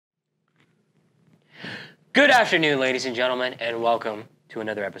Good afternoon, ladies and gentlemen, and welcome to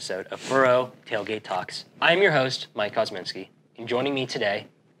another episode of Boro Tailgate Talks. I'm your host, Mike Kozminski, and joining me today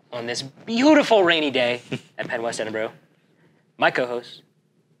on this beautiful rainy day at Penn West Edinburgh, my co-host,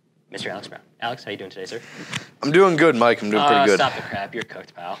 Mr. Alex Brown. Alex, how you doing today, sir? I'm doing good, Mike. I'm doing pretty good. Stop the crap. You're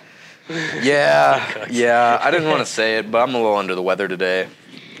cooked, pal. Yeah. I didn't want to say it, but I'm a little under the weather today.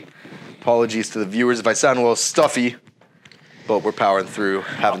 Apologies to the viewers if I sound a little stuffy, but we're powering through,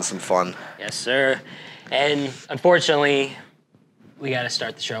 having some fun. Yes, sir. And unfortunately, we got to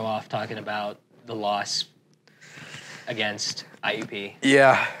start the show off talking about the loss against IUP.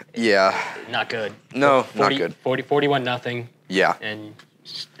 Yeah. Not good. No, not good. 41-0. Yeah. And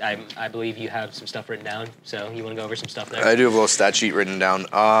I believe you have some stuff written down, so you want to go over some stuff there? I do have a little stat sheet written down.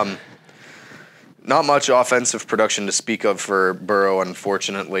 Not much offensive production to speak of for Boro,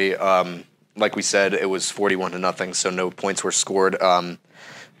 unfortunately. Like we said, it was 41-0, so no points were scored.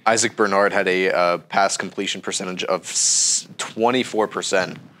 Isaac Bernard had a pass completion percentage of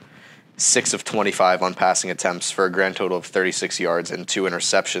 24%, 6 of 25 on passing attempts for a grand total of 36 yards and 2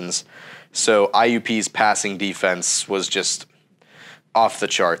 interceptions. So IUP's passing defense was just off the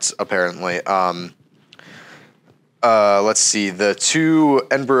charts, apparently. Let's see. The two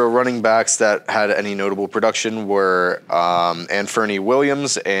Edinburgh running backs that had any notable production were Anferny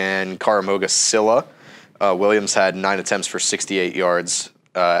Williams and Karamoga Silla. Williams had 9 attempts for 68 yards,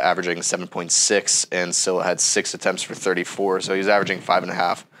 averaging 7.6, and Silla had 6 attempts for 34, so he was averaging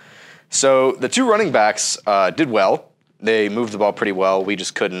 5.5. So the two running backs did well. They moved the ball pretty well. We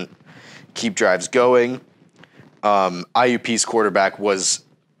just couldn't keep drives going. IUP's quarterback was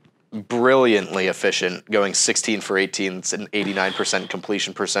brilliantly efficient, going 16 for 18. It's an 89%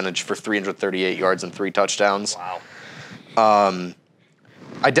 completion percentage for 338 yards and 3 touchdowns. Wow.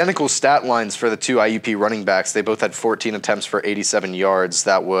 Identical stat lines for the two IUP running backs. They both had 14 attempts for 87 yards.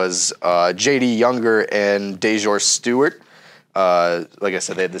 That was J.D. Younger and Dejor Stewart. Like I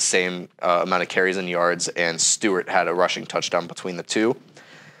said, they had the same amount of carries and yards, and Stewart had a rushing touchdown between the two.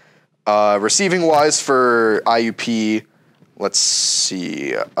 Receiving-wise for IUP, let's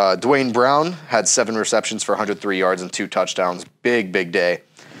see. Dwayne Brown had 7 receptions for 103 yards and 2 touchdowns. Big day.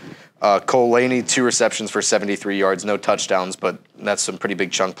 Cole Laney, 2 receptions for 73 yards, no touchdowns, but that's some pretty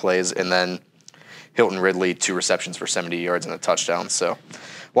big chunk plays. And then Hilton Ridley, 2 receptions for 70 yards and a touchdown. So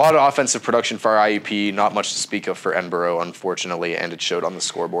a lot of offensive production for IUP, not much to speak of for Edinburgh, unfortunately, and it showed on the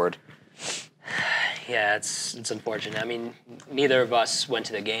scoreboard. Yeah, it's unfortunate. I mean, neither of us went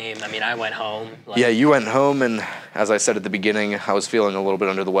to the game. I mean, I went home. Yeah, you went home, and as I said at the beginning, I was feeling a little bit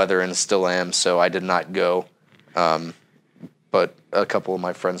under the weather and still am, so I did not go. But a couple of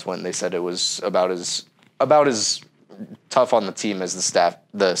my friends went, and they said it was about as tough on the team as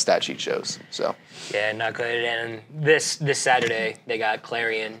the stat sheet shows. So yeah, not good. And this Saturday they got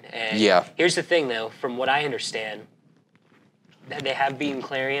Clarion. And yeah. Here's the thing, though. From what I understand, they have beaten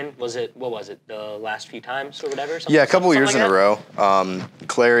Clarion. What was it? The last few times or whatever? Yeah, a couple of years in a row.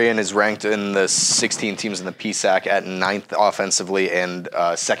 Clarion is ranked in the 16 teams in the PSAC at 9th offensively and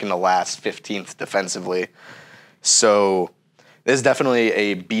second to last, 15th defensively. So this is definitely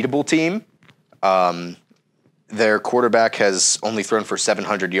a beatable team. Their quarterback has only thrown for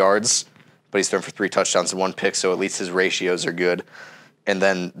 700 yards, but he's thrown for 3 touchdowns and 1 pick, so at least his ratios are good. And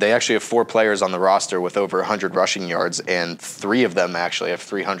then they actually have 4 players on the roster with over 100 rushing yards, and 3 of them actually have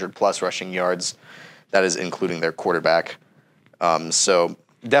 300-plus rushing yards. That is including their quarterback. So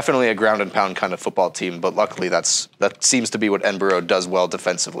definitely a ground-and-pound kind of football team, but luckily that seems to be what Edinburgh does well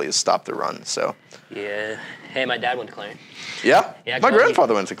defensively, is stop the run. So yeah. Hey, my dad went to Clarion. Yeah? My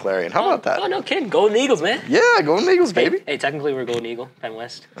grandfather went to Clarion. How about that? Oh, no kidding. Golden Eagles, man. Yeah, Golden Eagles, baby. Hey, technically we're Golden Eagle, Penn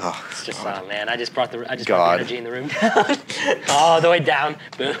West. Oh, it's just, man, I just brought the energy in the room down. All the way down.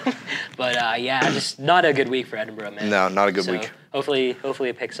 Boom. But, yeah, just not a good week for Edinburgh, man. No, not a good week. Hopefully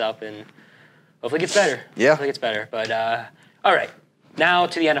it picks up and hopefully it gets better. Yeah. Hopefully it gets better. But, all right. Now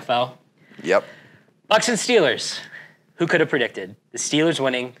to the NFL. Yep. Bucs and Steelers. Who could have predicted? The Steelers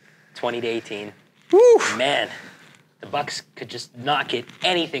winning 20-18. Woo. Man. The Bucs could just not get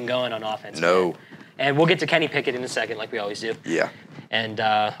anything going on offense. No. Man. And we'll get to Kenny Pickett in a second, like we always do. Yeah. And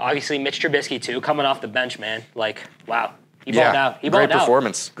obviously Mitch Trubisky, too, coming off the bench, man. Like, wow. He balled out. He balled Great out.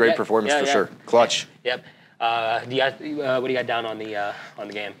 performance. Great performance for sure. Clutch. Yep. What do you got down on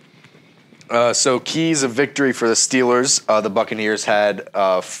the game? So keys of victory for the Steelers. The Buccaneers had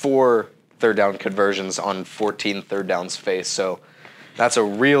 4 third down conversions on 14 third downs faced. So that's a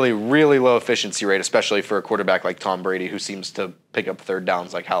really, really low efficiency rate, especially for a quarterback like Tom Brady, who seems to pick up third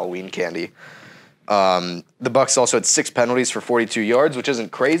downs like Halloween candy. The Bucs also had 6 penalties for 42 yards, which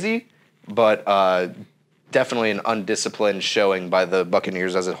isn't crazy, but definitely an undisciplined showing by the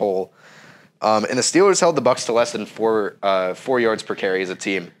Buccaneers as a whole. And the Steelers held the Bucs to less than 4 yards per carry as a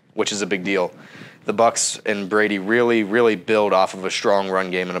team, which is a big deal. The Bucs and Brady really, really build off of a strong run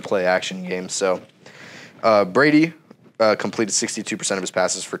game and a play-action game. So Brady completed 62% of his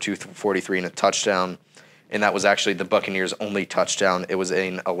passes for 243 and a touchdown, and that was actually the Buccaneers' only touchdown. It was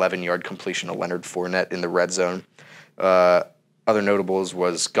an 11-yard completion to Leonard Fournette in the red zone. Other notables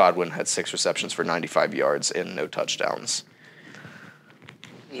was Godwin had 6 receptions for 95 yards and no touchdowns.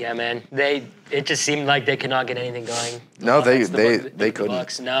 Yeah, man. It just seemed like they could not get anything going. No, they The couldn't.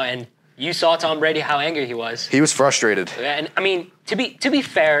 Bucs. No, and you saw Tom Brady how angry he was. He was frustrated. Yeah, and I mean, to be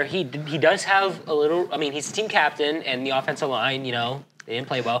fair, he does have a little. I mean, he's the team captain, and the offensive line, they didn't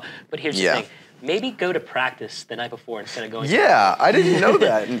play well. But here's the thing: maybe go to practice the night before instead of going. Yeah, I didn't know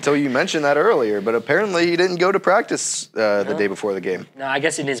that until you mentioned that earlier. But apparently, he didn't go to practice the day before the game. No, I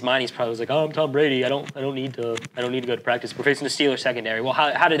guess in his mind, he's probably like, "Oh, I'm Tom Brady. I don't need to go to practice. We're facing the Steelers secondary." Well,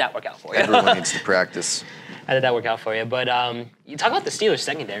 how did that work out for you? Everyone needs to practice. How did that work out for you? But you talk about the Steelers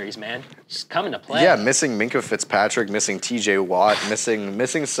secondaries, man. Just coming to play. Yeah, missing Minka Fitzpatrick, missing T.J. Watt,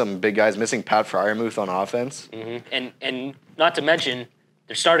 missing some big guys, missing Pat Freiermuth on offense. Mm-hmm. And not to mention,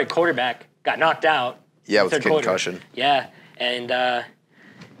 their starting quarterback got knocked out. Yeah, with concussion. Yeah, and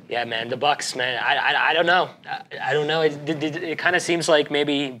yeah, man, the Bucs, man. I don't know. I don't know. It kind of seems like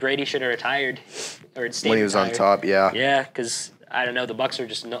maybe Brady should have retired or stayed when he was retired. on top. Yeah. Yeah, because I don't know. The Bucs are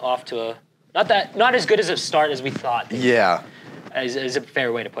just off to a not as good as a start as we thought. Yeah. Is a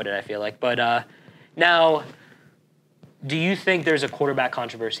fair way to put it, I feel like. But now, do you think there's a quarterback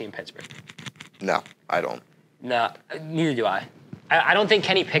controversy in Pittsburgh? No, I don't. No, neither do I. I don't think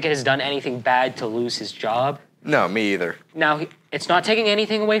Kenny Pickett has done anything bad to lose his job. No, me either. Now, it's not taking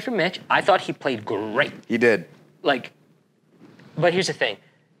anything away from Mitch. I thought he played great. He did. But here's the thing.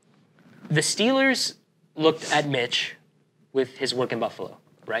 The Steelers looked at Mitch with his work in Buffalo,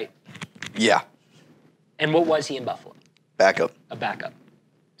 right? Yeah. And what was he in Buffalo? Backup. A backup.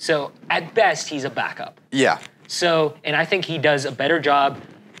 So, at best, he's a backup. Yeah. So, and I think he does a better job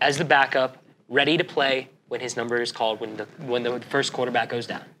as the backup, ready to play when his number is called, when the first quarterback goes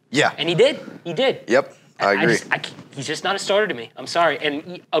down. Yeah. And he did. He did. Yep. I agree. He's just not a starter to me. I'm sorry.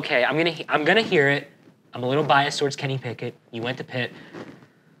 And okay, I'm gonna hear it. I'm a little biased towards Kenny Pickett. You went to Pitt,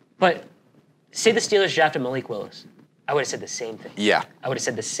 but say the Steelers drafted Malik Willis, I would have said the same thing. Yeah. I would have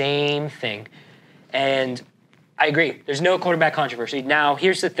said the same thing, and I agree. There's no quarterback controversy. Now,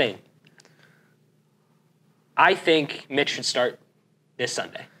 here's the thing. I think Mitch should start this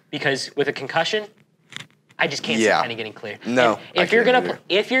Sunday because with a concussion, I just can't see Kenny getting cleared. No, and if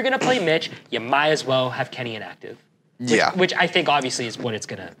you're gonna play Mitch, you might as well have Kenny inactive. Which I think obviously is what it's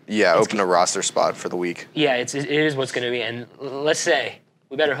gonna. Yeah, open a roster spot for the week. Yeah, it is what's gonna be, and let's say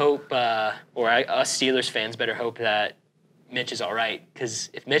we better hope, or us Steelers fans better hope that Mitch is all right,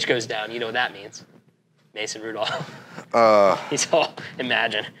 because if Mitch goes down, you know what that means. Mason Rudolph. He's all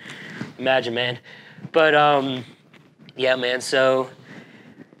imagine, man. But yeah, man. So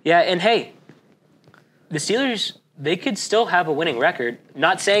yeah, and hey. The Steelers, they could still have a winning record.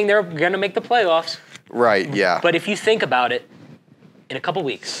 Not saying they're going to make the playoffs. Right, yeah. But if you think about it, in a couple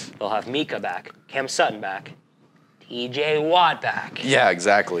weeks, they'll have Mika back, Cam Sutton back, T.J. Watt back. Yeah,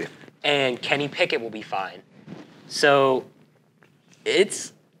 exactly. And Kenny Pickett will be fine. So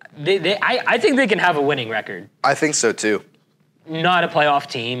it's I think they can have a winning record. I think so, too. Not a playoff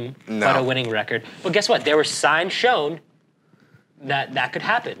team, but a winning record. But guess what? There were signs shown that could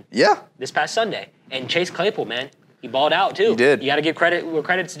happen. Yeah. This past Sunday. And Chase Claypool, man, he balled out too. He did. You got to give credit where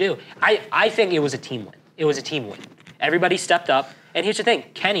credit's due. I think it was a team win. It was a team win. Everybody stepped up. And here's the thing.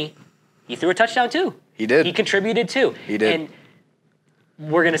 Kenny, he threw a touchdown too. He did. He contributed too. He did. And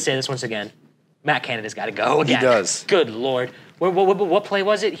we're going to say this once again. Matt Canada's got to go again. He does. Good Lord. What play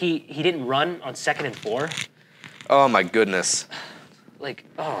was it? He didn't run on 2nd and 4? Oh, my goodness. Oh,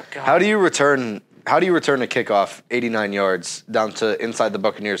 God. How do you return a kickoff 89 yards down to inside the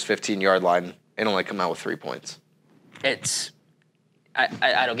Buccaneers' 15-yard line and only come out with 3 points? I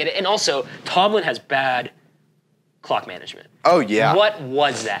don't get it. And also, Tomlin has bad clock management. Oh, yeah. What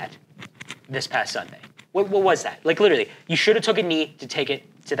was that this past Sunday? What was that? Literally, you should have took a knee to take it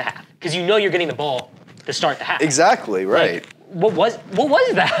to the half because you know you're getting the ball to start the half. Exactly, right. What was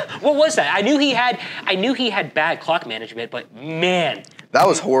that? What was that? I knew he had bad clock management, but man, that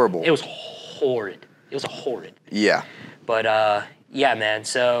was horrible. It was horrid. It was horrid. Yeah. But yeah, man.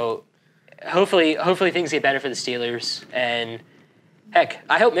 So hopefully things get better for the Steelers. And heck,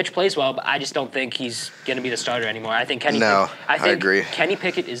 I hope Mitch plays well, but I just don't think he's gonna be the starter anymore. I think I agree. Kenny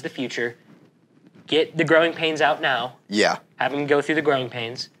Pickett is the future. Get the growing pains out now. Yeah. Have him go through the growing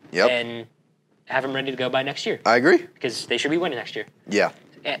pains. Yep. And have him ready to go by next year. I agree. Because they should be winning next year. Yeah.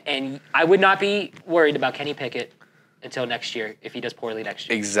 And I would not be worried about Kenny Pickett until next year if he does poorly next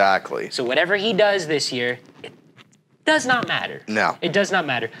year. Exactly. So whatever he does this year, it does not matter. No. It does not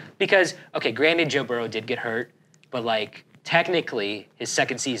matter. Because, okay, granted, Joe Burrow did get hurt, but, like, technically, his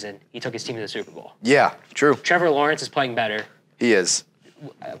second season, he took his team to the Super Bowl. Yeah, true. Trevor Lawrence is playing better. He is.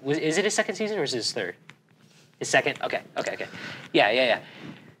 Is it his second season or is it his third? His second? Okay. Yeah.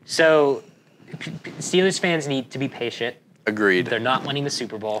 So, Steelers fans need to be patient. Agreed. They're not winning the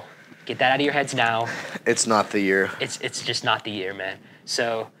Super Bowl. Get that out of your heads now. It's not the year. It's just not the year, man.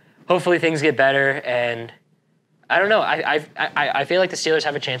 So hopefully things get better, and I don't know. I feel like the Steelers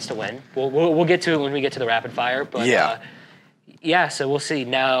have a chance to win. We'll get to it when we get to the rapid fire, but yeah. So we'll see.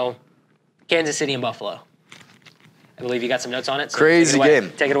 Now, Kansas City and Buffalo. I believe you got some notes on it. So Crazy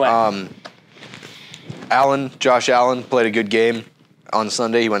game. Take it away. Josh Allen played a good game on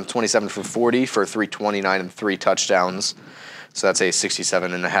Sunday. He went 27 for 40 for 329 and 3 touchdowns. So that's a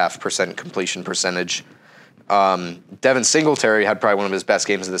 67.5% completion percentage. Devin Singletary had probably one of his best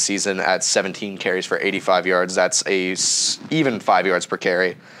games of the season at 17 carries for 85 yards. That's even 5 yards per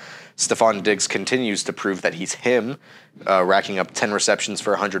carry. Stephon Diggs continues to prove that he's him, racking up 10 receptions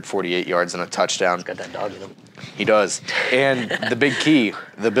for 148 yards and a touchdown. He's got that dog in him. He does. And the big key,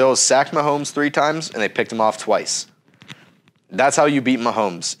 the Bills sacked Mahomes 3 times and they picked him off twice. That's how you beat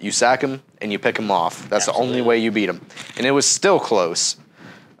Mahomes. You sack him and you pick him off. That's Absolutely. The only way you beat him. And it was still close.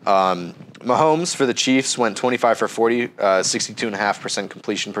 Mahomes for the Chiefs went 25 for 40, 62.5%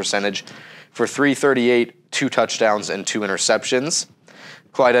 completion percentage for 338, 2 touchdowns, and 2 interceptions.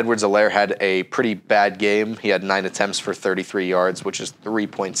 Clyde Edwards-Helaire had a pretty bad game. He had 9 attempts for 33 yards, which is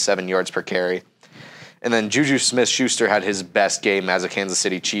 3.7 yards per carry. And then Juju Smith-Schuster had his best game as a Kansas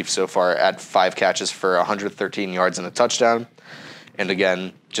City Chief so far at 5 catches for 113 yards and a touchdown. And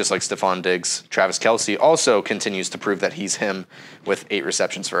again, just like Stephon Diggs, Travis Kelce also continues to prove that he's him with 8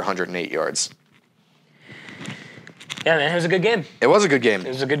 receptions for 108 yards. Yeah, man, it was a good game. It was a good game. It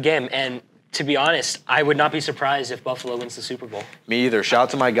was a good game. And to be honest, I would not be surprised if Buffalo wins the Super Bowl. Me either. Shout out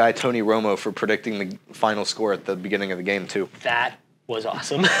to my guy, Tony Romo, for predicting the final score at the beginning of the game, too. That was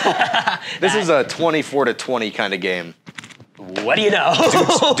awesome. This is a 24-20 kind of game. What do you know?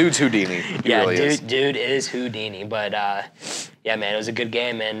 Dude's Houdini. He really is. Dude is Houdini. But, yeah, man, it was a good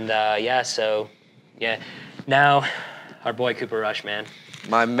game. And, now our boy Cooper Rush, man.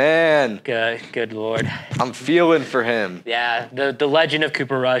 My man. Good Lord. I'm feeling for him. Yeah, the legend of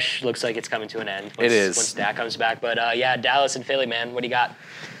Cooper Rush looks like it's coming to an end. Once Dak comes back. But, Dallas and Philly, man, what do you got?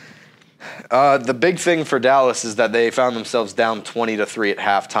 The big thing for Dallas is that they found themselves down 20-3 at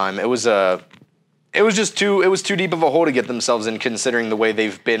halftime. It was too deep of a hole to get themselves in, considering the way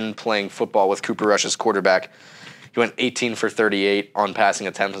they've been playing football with Cooper Rush as quarterback. He went 18 for 38 on passing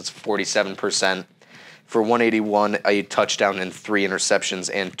attempts. That's 47%. For 181, a touchdown and 3 interceptions,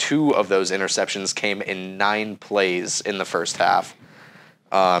 and 2 of those interceptions came in 9 plays in the first half.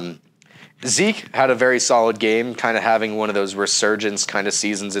 Zeke had a very solid game, kind of having one of those resurgence kind of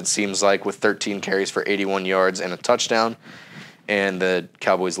seasons, it seems like, with 13 carries for 81 yards and a touchdown. And the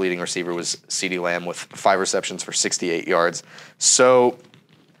Cowboys' leading receiver was CeeDee Lamb with 5 receptions for 68 yards. So,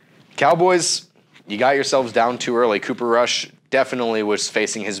 Cowboys, you got yourselves down too early. Cooper Rush definitely was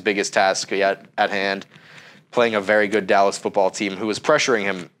facing his biggest task at hand, playing a very good Dallas football team who was pressuring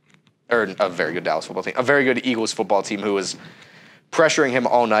him, or a very good Dallas football team, a very good Eagles football team who was pressuring him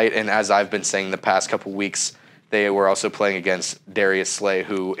all night. And as I've been saying the past couple weeks, they were also playing against Darius Slay,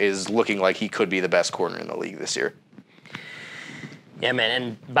 who is looking like he could be the best corner in the league this year. Yeah, man.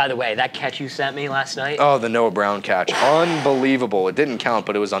 And by the way, that catch you sent me last night. Oh, the Noah Brown catch. Unbelievable. It didn't count,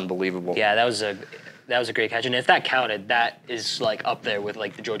 but it was unbelievable. Yeah, that was a great catch. And if that counted, that is like up there with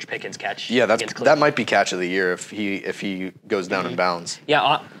like the George Pickens catch. Yeah, that might be catch of the year if he goes down in bounds.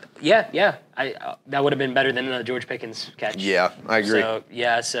 Yeah, that would have been better than the George Pickens catch. Yeah, I agree.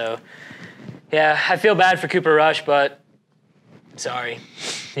 So I feel bad for Cooper Rush, but sorry.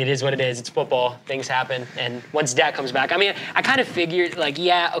 It is what it is. It's football. Things happen. And once Dak comes back, I mean, I kind of figured, like,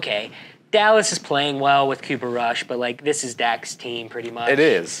 yeah, okay, Dallas is playing well with Cooper Rush, but, like, this is Dak's team pretty much. It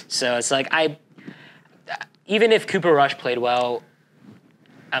is. So it's like, even if Cooper Rush played well,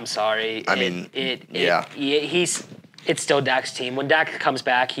 I'm sorry. It's still Dak's team. When Dak comes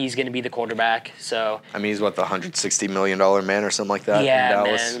back, he's going to be the quarterback. So I mean, he's the $160 million man or something like that in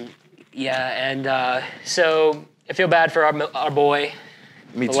Dallas. Man. Yeah, and so I feel bad for our boy.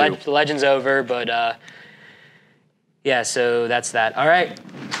 Me too. The legend's over, but so that's that. All right.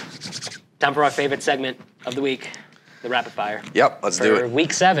 Time for our favorite segment of the week, the rapid fire. Yep, let's do it. For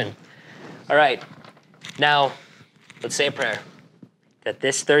week 7. All right. Now, let's say a prayer that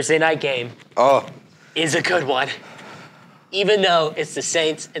this Thursday night game is a good one. even though it's the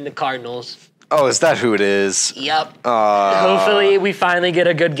Saints and the Cardinals. Oh, is that who it is? Yep. Hopefully we finally get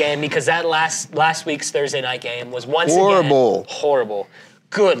a good game because that last week's Thursday night game was once again horrible.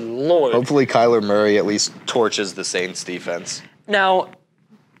 Good Lord. Hopefully Kyler Murray at least torches the Saints defense. Now,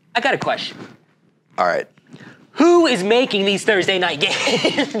 I got a question. All right. Who is making these Thursday night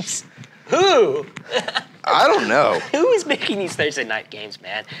games? Who? I don't know. Who is making these Thursday night games,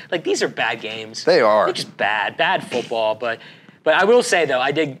 man? Like, these are bad games. They are. They're just bad football. But I will say though,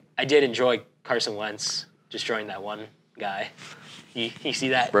 I did enjoy Carson Wentz destroying that one guy. You see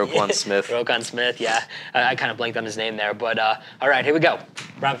that? Roquan Smith. Roquan Smith, yeah. I kind of blanked on his name there. But all right, here we go.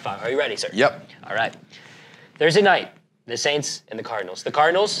 Rapid fire. Are you ready, sir? Yep. All right. Thursday night, the Saints and the Cardinals. The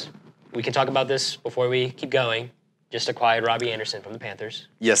Cardinals, we can talk about this before we keep going, just acquired Robbie Anderson from the Panthers.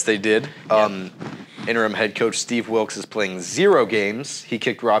 Yes, they did. Interim head coach Steve Wilkes is playing 0 games. He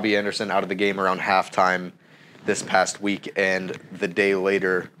kicked Robbie Anderson out of the game around halftime this past week, and the day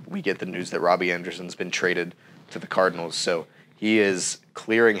later, we get the news that Robbie Anderson's been traded to the Cardinals. So he is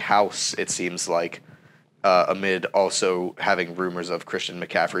clearing house, it seems like, amid also having rumors of Christian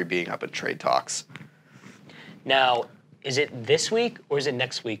McCaffrey being up in trade talks. Now, is it this week or is it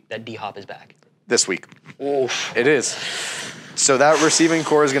next week that D-Hop is back? This week. Oof. It is. So that receiving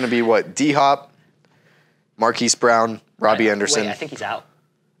core is going to be what? D-Hop, Marquise Brown, Robbie Anderson. Wait, I think he's out.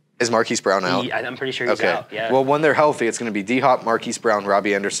 Is Marquise Brown out? I'm pretty sure he's out, yeah. Well, when they're healthy, it's going to be D-Hop, Marquise Brown,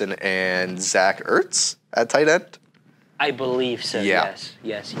 Robbie Anderson, and Zach Ertz at tight end? I believe so, Yeah.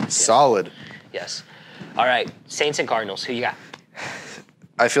 Yes. Solid. Yes. All right, Saints and Cardinals, who you got?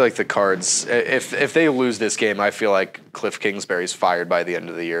 I feel like the Cards, if they lose this game, I feel like Cliff Kingsbury's fired by the end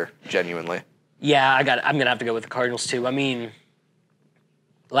of the year, genuinely. Yeah, I'm going to have to go with the Cardinals, too. I mean,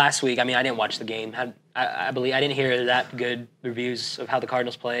 last week, I didn't watch the game. I believe I didn't hear that good reviews of how the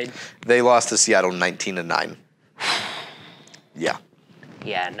Cardinals played. They lost to Seattle 19-9. Yeah.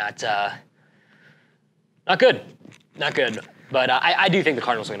 Yeah, not good. Not good. But I do think the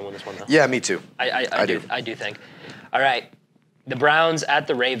Cardinals are going to win this one, though. Yeah, me too. I do think. All right, the Browns at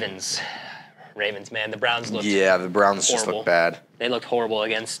the Ravens. Ravens, man, the Browns looked Yeah, the Browns horrible. just look bad. They looked horrible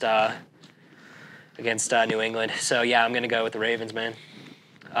against New England. So, yeah, I'm going to go with the Ravens, man.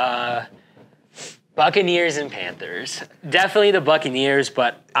 Buccaneers and Panthers. Definitely the Buccaneers,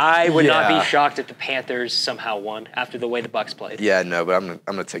 but I would not be shocked if the Panthers somehow won after the way the Bucs played. Yeah, no, but I'm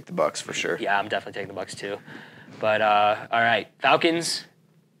gonna take the Bucs for sure. Yeah, I'm definitely taking the Bucs too. But all right, Falcons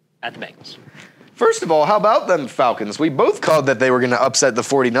at the Bengals. First of all, how about them Falcons? We both called that they were going to upset the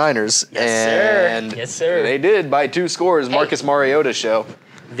 49ers. Yes, sir. They did by 2 scores. Hey. Marcus Mariota show.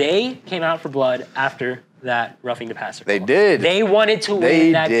 They came out for blood after that roughing the passer. They did. They wanted to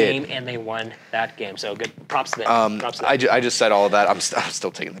win that game, and they won that game. So good. Props to them. I just said all of that. I'm still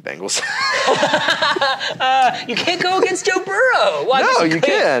taking the Bengals. You can't go against Joe Burrow. Well, no, you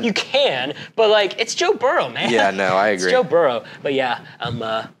can. You can, but it's Joe Burrow, man. Yeah, no, I agree. It's Joe Burrow. But yeah, I'm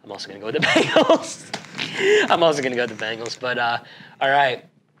also gonna go with the Bengals. But all right,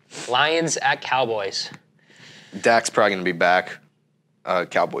 Lions at Cowboys. Dak's probably gonna be back.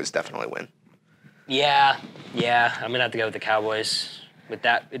 Cowboys definitely win. Yeah, I'm going to have to go with the Cowboys. With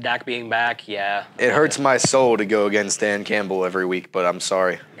Dak being back, yeah. It hurts my soul to go against Dan Campbell every week, but I'm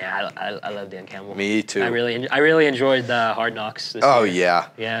sorry. Yeah, I love Dan Campbell. Me too. I really enjoyed the Hard Knocks this year. Yeah.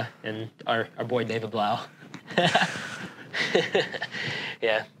 Yeah, and our boy David Blau.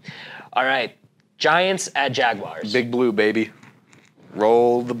 Yeah. All right, Giants at Jaguars. Big Blue, baby.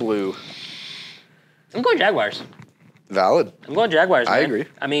 Roll the blue. I'm going Jaguars. Valid. I'm going Jaguars, man. I agree.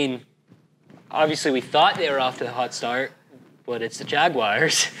 Obviously, we thought they were off to a hot start, but it's the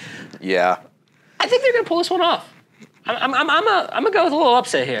Jaguars. Yeah. I think they're gonna pull this one off. I'm gonna go with a little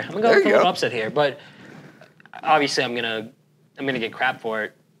upset here. But obviously, I'm gonna get crap for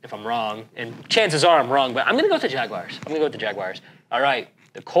it if I'm wrong, and chances are I'm wrong. But I'm gonna go with the Jaguars. All right,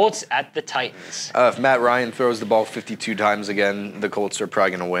 the Colts at the Titans. If Matt Ryan throws the ball 52 times again, the Colts are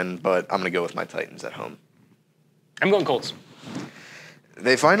probably gonna win. But I'm gonna go with my Titans at home. I'm going Colts.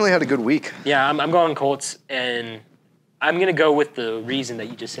 They finally had a good week. Yeah, I'm going Colts, and I'm going to go with the reason that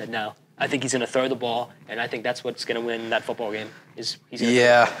you just said now. I think he's going to throw the ball, and I think that's what's going to win that football game.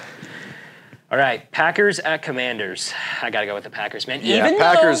 Yeah. All right, Packers at Commanders. I got to go with the Packers, man. Yeah,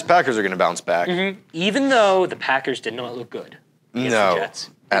 Packers are going to bounce back. Mm-hmm, even though the Packers did not look good against the Jets.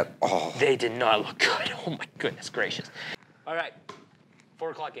 At all. They did not look good. Oh, my goodness gracious. All right,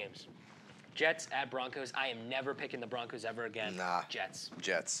 4 o'clock games. Jets at Broncos. I am never picking the Broncos ever again. Nah. Jets,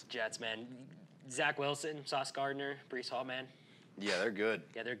 man. Zach Wilson, Sauce Gardner, Breece Hall, man. Yeah, they're good.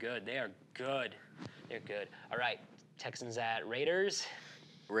 They are good. All right, Texans at Raiders.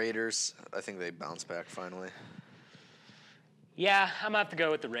 I think they bounce back finally. Yeah, I'm going to have to go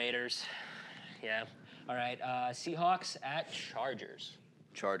with the Raiders. Yeah. All right. Seahawks at Chargers.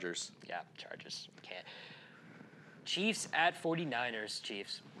 Chargers. Yeah, Chargers. Can't. Chiefs at 49ers.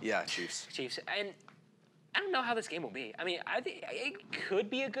 Chiefs. Yeah, Chiefs. Chiefs. And I don't know how this game will be. I mean, I think it could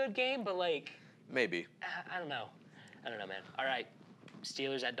be a good game, but, like... Maybe. I don't know. I don't know, man. All right.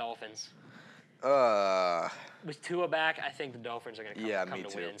 Steelers at Dolphins. With Tua back, I think the Dolphins are going to come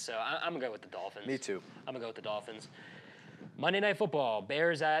to win. So I'm going to go with the Dolphins. Me too. I'm going to go with the Dolphins. Monday Night Football.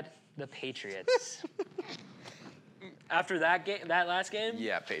 Bears at the Patriots. After that last game?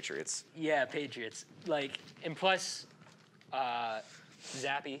 Yeah, Patriots. Yeah, Patriots. Like, and plus,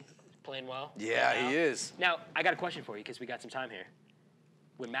 Zappy playing well. Yeah, he is. Now, I got a question for you because we got some time here.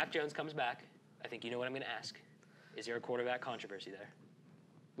 When Mac Jones comes back, I think you know what I'm going to ask. Is there a quarterback controversy there?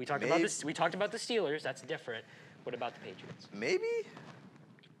 We talked about this. We talked about the Steelers. That's different. What about the Patriots? Maybe.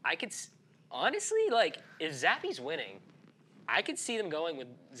 I could honestly, like, if Zappy's winning, I could see them going with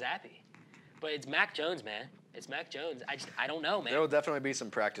Zappy. But it's Mac Jones, man. It's Mac Jones. I don't know, man. There will definitely be some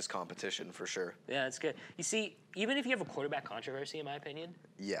practice competition for sure. Yeah, that's good. You see, even if you have a quarterback controversy, in my opinion,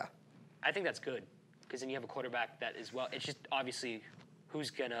 yeah, I think that's good because then you have a quarterback that is well. It's just obviously who's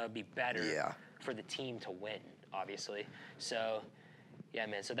gonna be better for the team to win, obviously. So, yeah,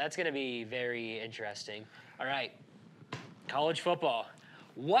 man. So that's gonna be very interesting. All right, college football.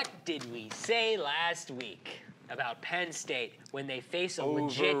 What did we say last week about Penn State when they face a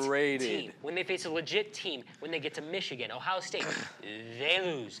legit team? When they face a legit team, when they get to Michigan, Ohio State, they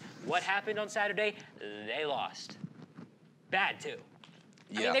lose. What happened on Saturday? They lost. Bad too.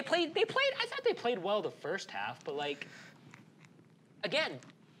 I mean, they played. I thought they played well the first half, but like, again,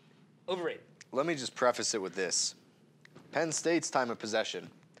 overrated. Let me just preface it with this: Penn State's time of possession,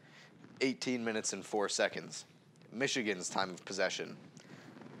 18 minutes and 4 seconds. Michigan's time of possession.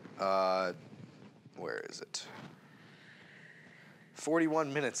 Where is it?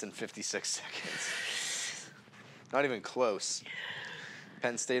 41 minutes and 56 seconds. Not even close.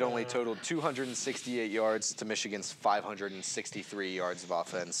 Penn State only totaled 268 yards to Michigan's 563 yards of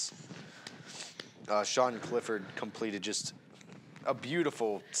offense. Sean Clifford completed just a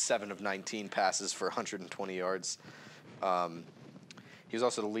beautiful 7 of 19 passes for 120 yards. He was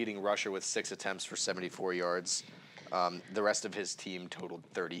also the leading rusher with 6 attempts for 74 yards. The rest of his team totaled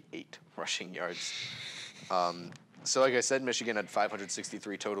 38 rushing yards. So like I said, Michigan had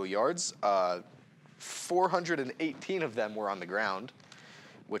 563 total yards. 418 of them were on the ground,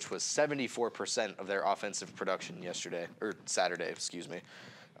 which was 74% of their offensive production Saturday, excuse me.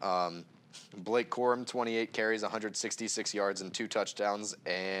 Blake Corum, 28 carries, 166 yards and 2 touchdowns,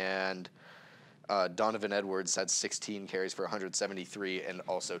 and Donovan Edwards had 16 carries for 173 and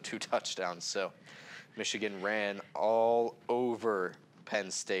also 2 touchdowns. So Michigan ran all over Penn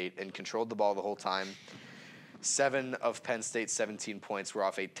State and controlled the ball the whole time. 7 of Penn State's 17 points were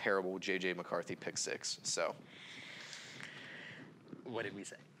off a terrible J.J. McCarthy pick 6. So, what did we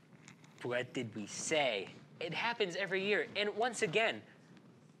say? What did we say? It happens every year. And once again,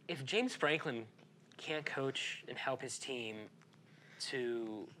 if James Franklin can't coach and help his team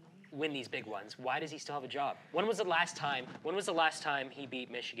to win these big ones, why does he still have a job? When was the last time he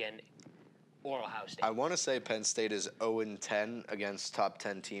beat Michigan or Ohio State? I want to say Penn State is 0-10 against top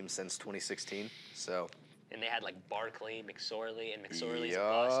 10 teams since 2016. So. And they had like Barkley, McSorley, and McSorley's a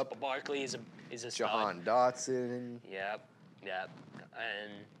bust. But Barkley is a stud. Jahan Dotson. Yep.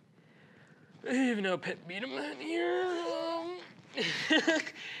 And even though Pitt beat them that year,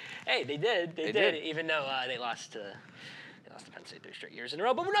 hey, they did. They did. Even though they lost to Penn State 3 straight years in a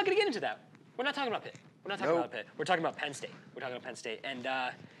row. But we're not going to get into that. We're not talking about Pitt. We're talking about Penn State. And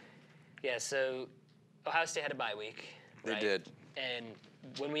so Ohio State had a bye week. They did. And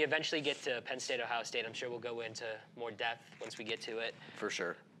when we eventually get to Penn State, Ohio State, I'm sure we'll go into more depth once we get to it. For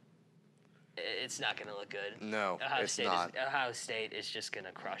sure. It's not going to look good. No, it's not. Ohio State is just going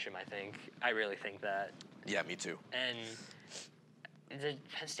to crush them, I think. I really think that. Yeah, me too. And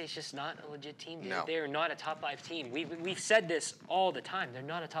Penn State's just not a legit team. No. They're not a top 5 team. We've said this all the time. They're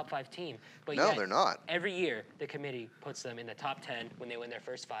not a top 5 team. But no, they're not. Every year, the committee puts them in the top 10 when they win their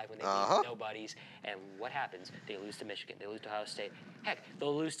first 5, when they beat nobodies. And what happens? They lose to Michigan. They lose to Ohio State. Heck,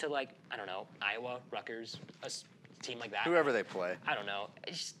 they'll lose to, Iowa, Rutgers, a team like that. Whoever they play. I don't know.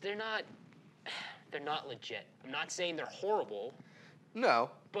 They're not legit. I'm not saying they're horrible. No.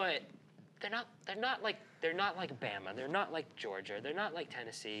 But they're not like Bama. They're not like Georgia. They're not like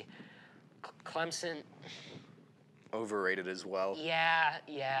Tennessee. Clemson. Overrated as well.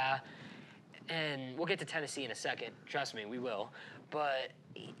 Yeah. And we'll get to Tennessee in a second. Trust me, we will. But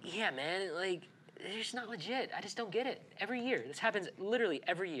yeah, man, they're just not legit. I just don't get it. Every year. This happens literally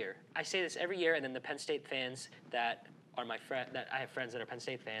every year. I say this every year, and then the Penn State fans that are my friend that I have friends that are Penn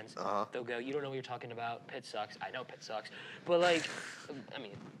State fans. They'll go, "You don't know what you're talking about. Pitt sucks." I know Pitt sucks, but like, I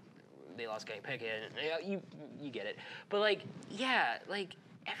mean, they lost Kenny Pickett. You get it. But like, yeah, like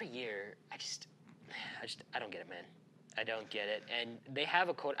every year, I don't get it, man. I don't get it. And they have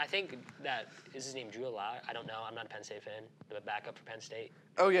a quote. I think that is his name, Drew Allow. I don't know. I'm not a Penn State fan. The backup for Penn State.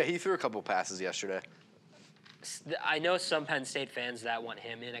 Oh yeah, he threw a couple passes yesterday. I know some Penn State fans that want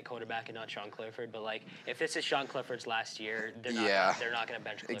him in at quarterback and not Sean Clifford, but like if this is Sean Clifford's last year, they're not going to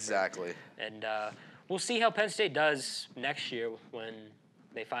bench Clifford. Exactly. And we'll see how Penn State does next year when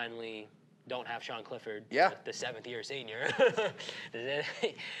they finally don't have Sean Clifford, the seventh-year senior.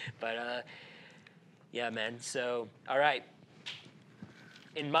 But yeah, man. So all right.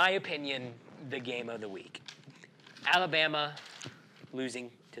 In my opinion, the game of the week, Alabama losing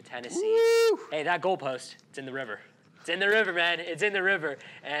to Tennessee. Woo! Hey, that goalpost, it's in the river. It's in the river, man. It's in the river.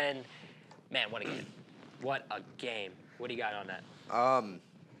 And, man, what a game. What a game. What do you got on that?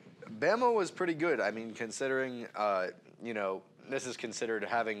 Bama was pretty good. I mean, considering, this is considered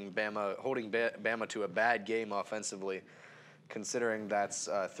holding Bama to a bad game offensively, considering that's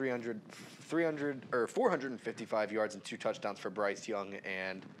 455 yards and 2 touchdowns for Bryce Young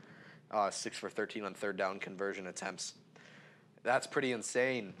and 6 for 13 on third down conversion attempts. That's pretty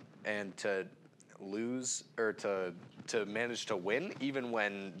insane, and to lose or to manage to win, even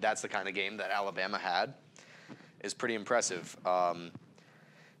when that's the kind of game that Alabama had, is pretty impressive. Jahmyr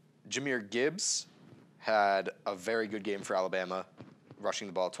Gibbs had a very good game for Alabama, rushing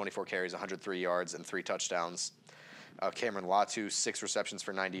the ball 24 carries, 103 yards, and 3 touchdowns. Cameron Latu, 6 receptions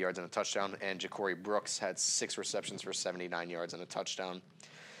for 90 yards and a touchdown, and Ja'Cory Brooks had 6 receptions for 79 yards and a touchdown.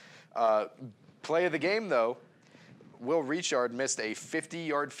 Play of the game, though, Will Richard missed a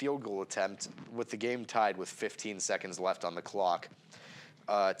 50-yard field goal attempt with the game tied with 15 seconds left on the clock.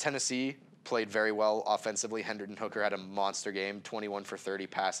 Tennessee played very well offensively. Hendon Hooker had a monster game, 21 for 30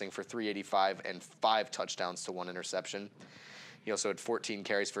 passing for 385 and 5 touchdowns to 1 interception. He also had 14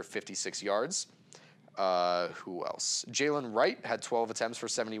 carries for 56 yards. Who else? Jalen Wright had 12 attempts for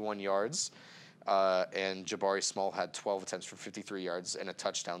 71 yards. And Jabari Small had 12 attempts for 53 yards and a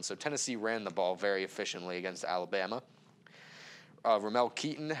touchdown. So Tennessee ran the ball very efficiently against Alabama. Ramel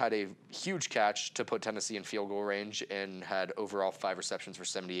Keaton had a huge catch to put Tennessee in field goal range and had overall 5 receptions for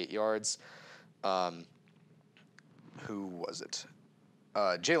 78 yards. Who was it?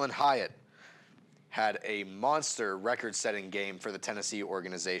 Jalen Hyatt had a monster record-setting game for the Tennessee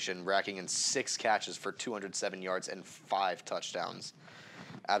organization, racking in 6 catches for 207 yards and 5 touchdowns.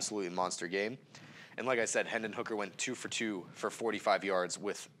 Absolutely monster game. And like I said, Hendon Hooker went 2 for 2 for 45 yards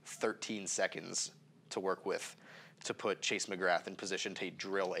with 13 seconds to work with to put Chase McGrath in position to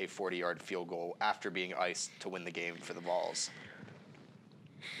drill a 40-yard field goal after being iced to win the game for the Vols.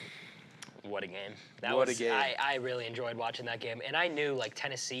 What a game. What a game. I really enjoyed watching that game. And I knew, like,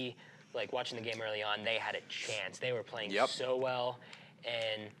 Tennessee, like, watching the game early on, they had a chance. They were playing so well.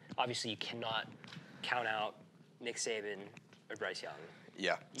 And obviously you cannot count out Nick Saban or Bryce Young.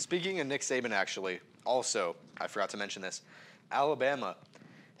 Yeah. Speaking of Nick Saban, actually, also, I forgot to mention this, Alabama,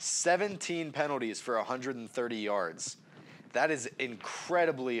 17 penalties for 130 yards. That is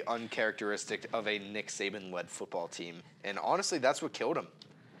incredibly uncharacteristic of a Nick Saban-led football team. And honestly, that's what killed him.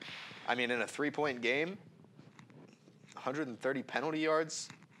 I mean, in a 3-point game, 130 penalty yards,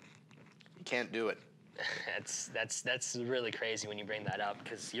 you can't do it. That's really crazy when you bring that up,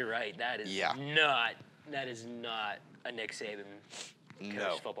 because you're right. That is not a Nick Saban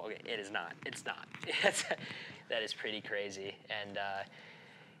coach football game. It is not. It's not. That is pretty crazy. And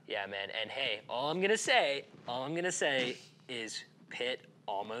yeah, man. And hey, all I'm gonna say is Pitt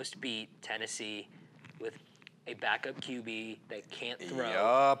almost beat Tennessee with a backup QB that can't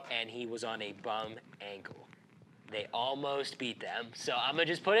throw, and he was on a bum ankle. They almost beat them. So I'm going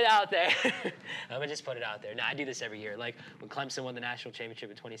to just put it out there. Now, I do this every year. Like when Clemson won the national championship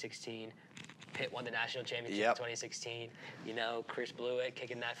in 2016, Pitt won the national championship in 2016. You know, Chris Blewett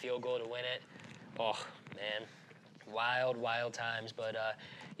kicking that field goal to win it. Oh, man. Wild times. But,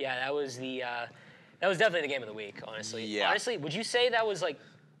 yeah, that was definitely the game of the week, honestly. Yeah. Honestly, would you say that was like,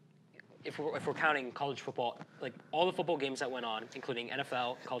 if we're counting college football, like all the football games that went on, including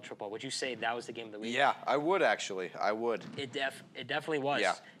NFL, college football, would you say that was the game of the week? Yeah, I would actually. I would. It definitely was.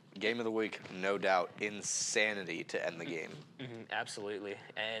 Yeah, game of the week, no doubt. Insanity to end the game. Mm-hmm, absolutely.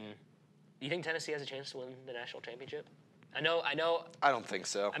 And do you think Tennessee has a chance to win the national championship? I know. I don't think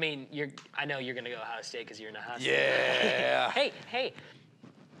so. I mean, I know you're going to go Ohio State because you're in Ohio State. Yeah. Hey.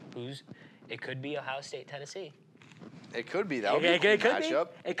 It could be Ohio State, Tennessee. It could be. That would be a cool matchup.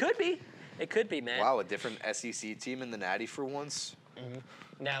 It could be, man. Wow, a different SEC team in the Natty for once. Mm-hmm.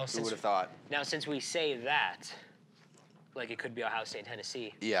 Who would have thought? Now, since we say that, like it could be Ohio State and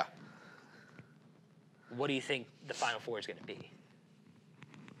Tennessee. Yeah. What do you think the Final Four is going to be?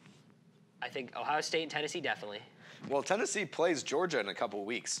 I think Ohio State and Tennessee definitely. Well, Tennessee plays Georgia in a couple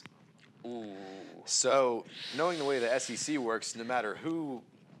weeks. Ooh. So, knowing the way the SEC works, no matter who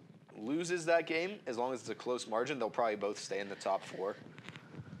loses that game, as long as it's a close margin, they'll probably both stay in the top 4.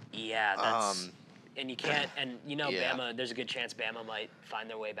 Yeah, that's... and you can't... And, yeah. Bama, there's a good chance Bama might find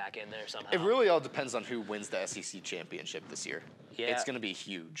their way back in there somehow. It really all depends on who wins the SEC championship this year. Yeah. It's going to be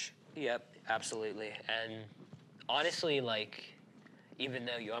huge. Yep, absolutely. And honestly, like, even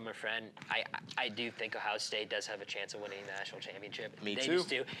though you are my friend, I do think Ohio State does have a chance of winning the national championship. Me they too. Just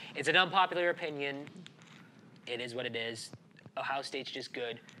do. It's an unpopular opinion. It is what it is. Ohio State's just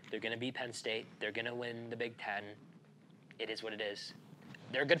good. They're going to beat Penn State. They're going to win the Big Ten. It is what it is.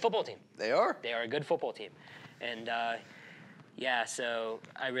 They're a good football team. They are. They are a good football team. And, so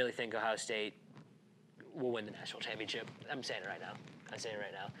I really think Ohio State will win the national championship. I'm saying it right now.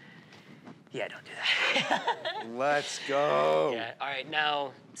 Yeah, don't do that. Let's go. Yeah. All right.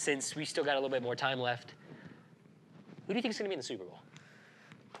 Now, since we still got a little bit more time left, who do you think is going to be in the Super Bowl?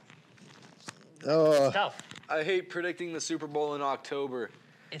 It's tough. I hate predicting the Super Bowl in October.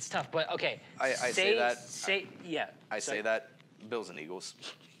 It's tough, but okay. I say that. I Sorry. say that. Bills and Eagles.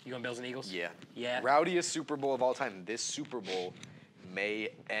 You going Bills and Eagles? Yeah. Yeah. Rowdiest Super Bowl of all time. This Super Bowl may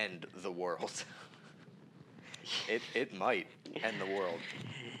end the world. It might end the world.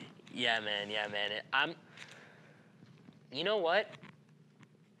 Yeah, man. You know what?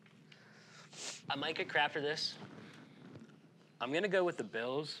 I might get crap for this. I'm gonna go with the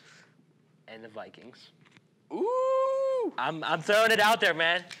Bills and the Vikings. Ooh! I'm throwing it out there,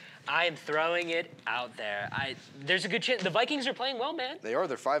 man. I am throwing it out there. There's a good chance. The Vikings are playing well, man. They are.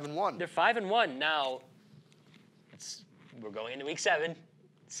 They're 5-1. They're 5-1 now. We're going into week 7,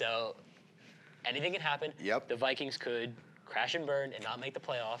 so anything can happen. Yep. The Vikings could crash and burn and not make the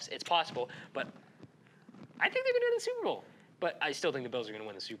playoffs. It's possible, but I think they're going to win the Super Bowl. But I still think the Bills are going to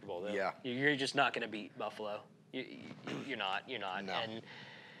win the Super Bowl, though. Yeah. You're just not going to beat Buffalo. You're not. No. And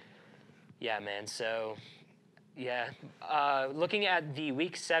yeah, man. So yeah, looking at the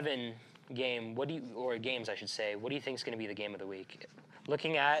Week 7 game, or games I should say, what do you think is going to be the game of the week?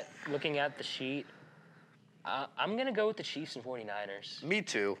 Looking at the sheet, I'm going to go with the Chiefs and 49ers. Me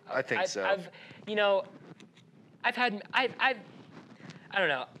too. I think so. I don't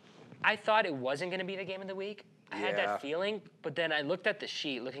know. I thought it wasn't going to be the game of the week. I had Yeah. that feeling, but then I looked at the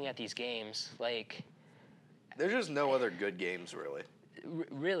sheet, looking at these games, like... There's just no other good games, really.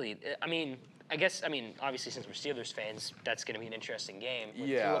 Really, obviously since we're Steelers fans, that's going to be an interesting game. With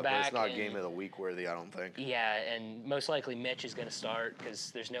Yeah, Tua but it's back not and- game of the week worthy, I don't think. Yeah, and most likely Mitch is going to start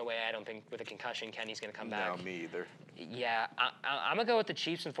because there's no way, I don't think, with a concussion, Kenny's going to come back. No, me either. Yeah, I'm going to go with the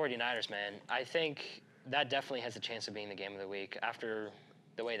Chiefs and 49ers, man. I think that definitely has a chance of being the game of the week after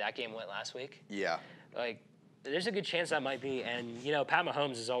the way that game went last week. Yeah. Like, there's a good chance that might be. And, Pat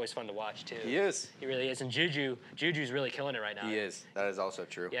Mahomes is always fun to watch, too. He is. He really is. And Juju's really killing it right now. He is. That is also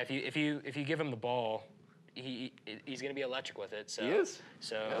true. Yeah, if you give him the ball, he's going to be electric with it. So, He is.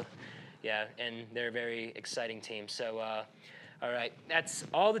 So, yeah, and they're a very exciting team. So, all right, that's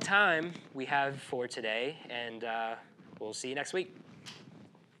all the time we have for today, and we'll see you next week.